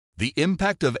The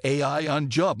impact of AI on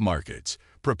job markets,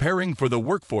 preparing for the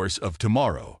workforce of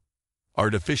tomorrow.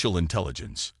 Artificial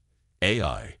intelligence.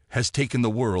 AI has taken the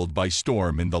world by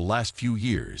storm in the last few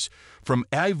years, from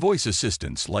AI voice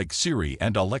assistants like Siri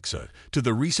and Alexa to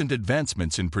the recent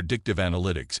advancements in predictive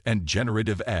analytics and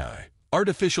generative AI.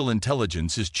 Artificial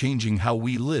intelligence is changing how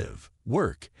we live,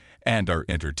 work, and are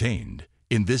entertained.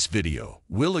 In this video,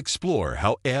 we'll explore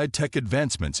how AI tech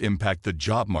advancements impact the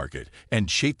job market and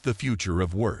shape the future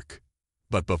of work.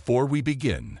 But before we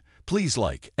begin, please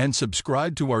like and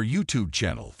subscribe to our YouTube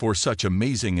channel for such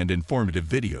amazing and informative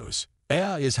videos.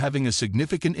 AI is having a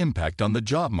significant impact on the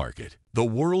job market. The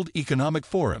World Economic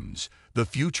Forum's The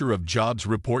Future of Jobs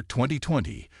Report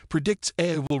 2020 predicts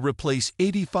AI will replace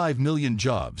 85 million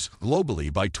jobs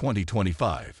globally by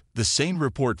 2025. The same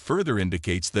report further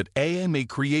indicates that AI may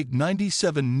create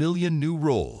 97 million new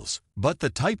roles, but the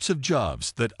types of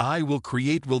jobs that AI will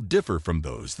create will differ from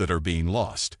those that are being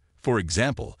lost. For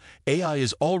example, AI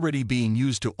is already being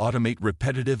used to automate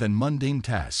repetitive and mundane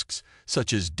tasks,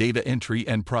 such as data entry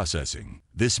and processing.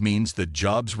 This means that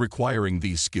jobs requiring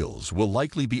these skills will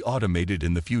likely be automated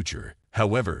in the future.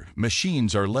 However,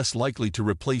 machines are less likely to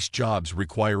replace jobs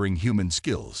requiring human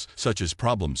skills, such as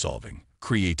problem solving,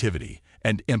 creativity,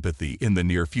 and empathy in the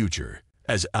near future.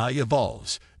 As AI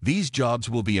evolves, these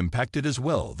jobs will be impacted as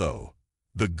well, though.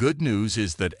 The good news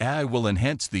is that AI will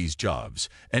enhance these jobs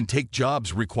and take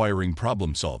jobs requiring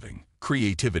problem-solving,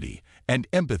 creativity, and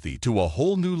empathy to a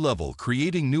whole new level,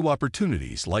 creating new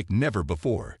opportunities like never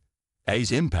before.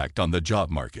 AI's impact on the job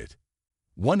market.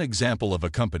 One example of a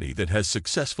company that has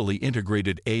successfully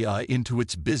integrated AI into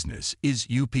its business is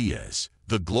UPS.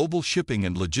 The global shipping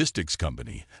and logistics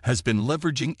company has been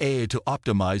leveraging AI to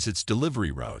optimize its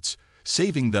delivery routes,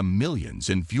 saving them millions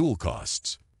in fuel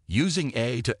costs. Using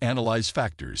AI to analyze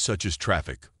factors such as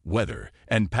traffic, weather,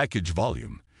 and package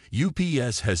volume,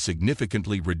 UPS has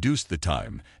significantly reduced the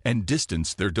time and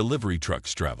distance their delivery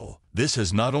trucks travel. This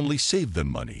has not only saved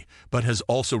them money, but has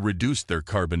also reduced their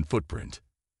carbon footprint.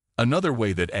 Another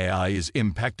way that AI is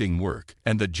impacting work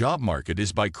and the job market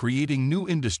is by creating new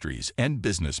industries and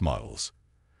business models.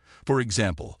 For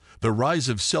example, the rise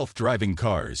of self-driving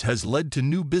cars has led to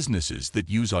new businesses that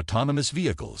use autonomous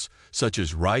vehicles, such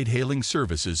as ride-hailing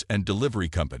services and delivery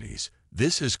companies.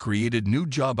 This has created new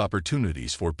job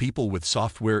opportunities for people with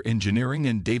software engineering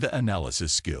and data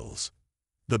analysis skills.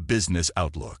 The business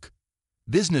outlook.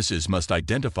 Businesses must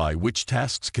identify which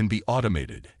tasks can be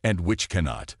automated and which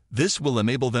cannot. This will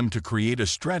enable them to create a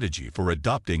strategy for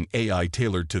adopting AI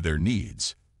tailored to their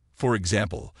needs. For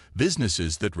example,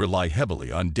 businesses that rely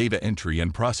heavily on data entry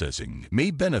and processing may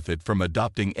benefit from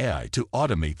adopting AI to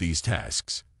automate these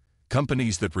tasks.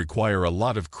 Companies that require a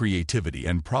lot of creativity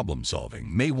and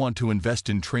problem-solving may want to invest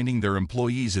in training their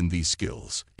employees in these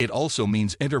skills. It also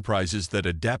means enterprises that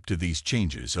adapt to these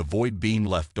changes avoid being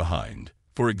left behind.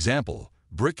 For example,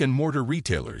 brick-and-mortar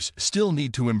retailers still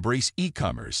need to embrace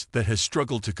e-commerce that has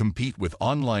struggled to compete with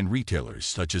online retailers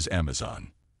such as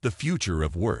Amazon. The future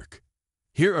of work.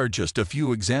 Here are just a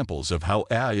few examples of how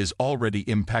AI is already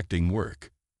impacting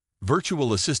work.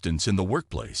 Virtual assistants in the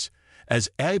workplace. As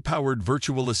AI-powered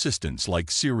virtual assistants like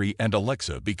Siri and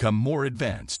Alexa become more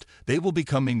advanced, they will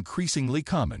become increasingly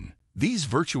common. These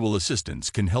virtual assistants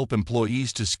can help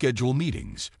employees to schedule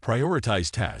meetings,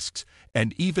 prioritize tasks,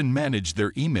 and even manage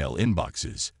their email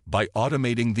inboxes. By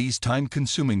automating these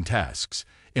time-consuming tasks,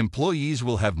 employees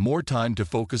will have more time to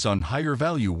focus on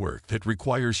higher-value work that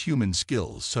requires human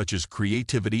skills such as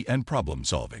creativity and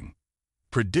problem-solving.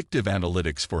 Predictive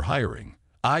analytics for hiring.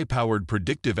 AI-powered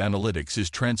predictive analytics is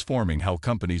transforming how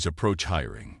companies approach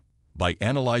hiring. By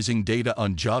analyzing data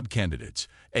on job candidates,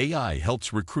 AI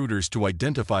helps recruiters to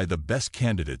identify the best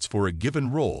candidates for a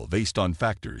given role based on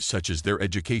factors such as their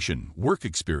education, work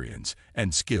experience,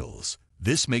 and skills.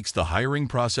 This makes the hiring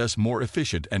process more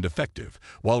efficient and effective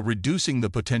while reducing the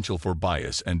potential for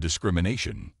bias and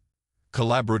discrimination.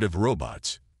 Collaborative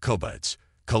robots, cobots.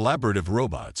 Collaborative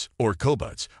robots, or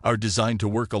cobots, are designed to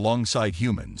work alongside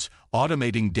humans,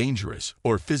 automating dangerous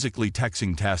or physically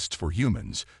taxing tasks for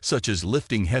humans, such as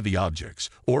lifting heavy objects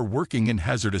or working in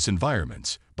hazardous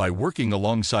environments. By working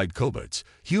alongside cobots,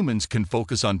 humans can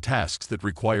focus on tasks that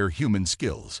require human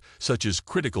skills, such as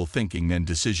critical thinking and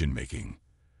decision-making.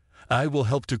 AI will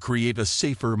help to create a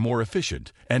safer, more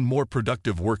efficient, and more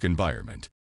productive work environment.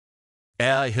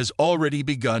 AI has already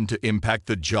begun to impact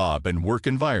the job and work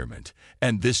environment,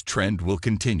 and this trend will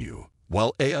continue.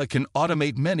 While AI can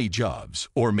automate many jobs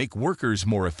or make workers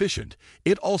more efficient,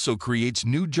 it also creates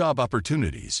new job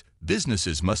opportunities.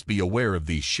 Businesses must be aware of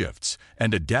these shifts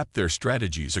and adapt their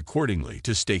strategies accordingly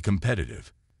to stay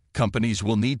competitive. Companies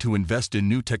will need to invest in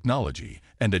new technology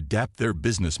and adapt their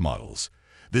business models.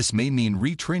 This may mean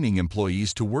retraining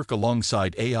employees to work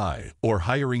alongside AI or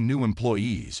hiring new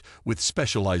employees with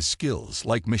specialized skills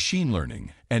like machine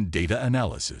learning and data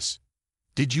analysis.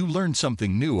 Did you learn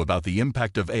something new about the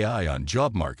impact of AI on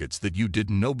job markets that you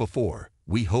didn't know before?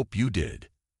 We hope you did.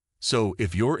 So,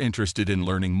 if you're interested in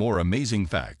learning more amazing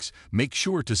facts, make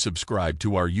sure to subscribe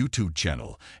to our YouTube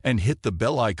channel and hit the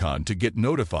bell icon to get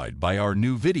notified by our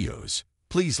new videos.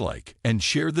 Please like and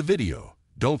share the video.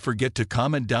 Don't forget to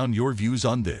comment down your views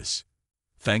on this.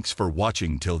 Thanks for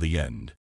watching till the end.